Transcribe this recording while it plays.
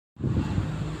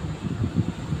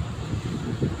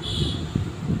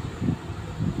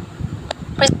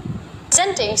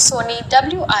Presenting Sony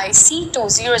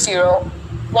wi-c200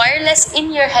 wireless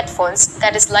in-ear headphones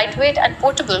that is lightweight and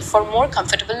portable for more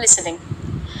comfortable listening.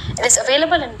 It is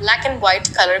available in black and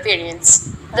white color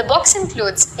variants. The box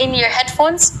includes in-ear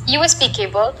headphones, USB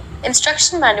cable,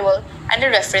 instruction manual, and a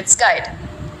reference guide.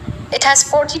 It has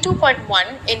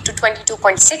 42.1 into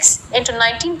 22.6 into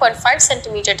 19.5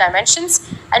 centimeter dimensions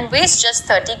and weighs just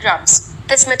 30 grams.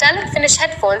 This metallic finish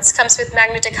headphones comes with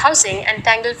magnetic housing and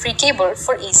tangle-free cable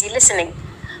for easy listening.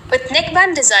 With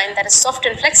neckband design that is soft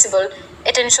and flexible,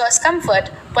 it ensures comfort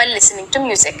while listening to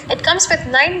music. It comes with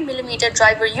 9mm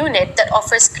driver unit that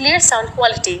offers clear sound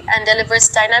quality and delivers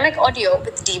dynamic audio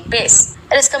with deep bass.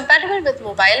 It is compatible with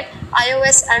mobile,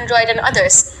 iOS, Android and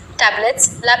others,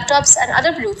 tablets, laptops and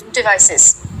other Bluetooth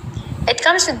devices. It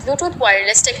comes with Bluetooth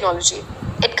wireless technology.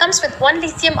 It comes with one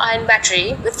lithium-ion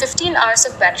battery with 15 hours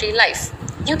of battery life.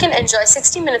 You can enjoy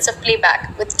 60 minutes of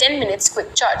playback with 10 minutes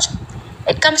quick charge.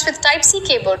 It comes with Type-C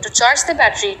cable to charge the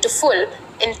battery to full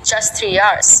in just 3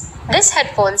 hours. This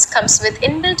headphones comes with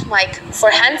inbuilt mic for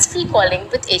hands-free calling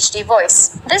with HD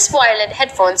voice. This wired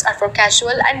headphones are for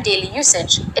casual and daily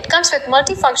usage. It comes with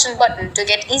multi-function button to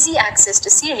get easy access to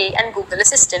Siri and Google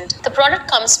Assistant. The product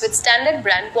comes with standard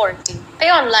brand warranty. Pay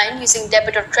online using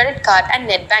debit or credit card and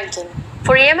net banking.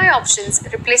 For EMI options,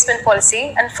 replacement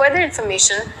policy, and further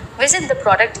information, visit the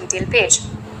product detail page.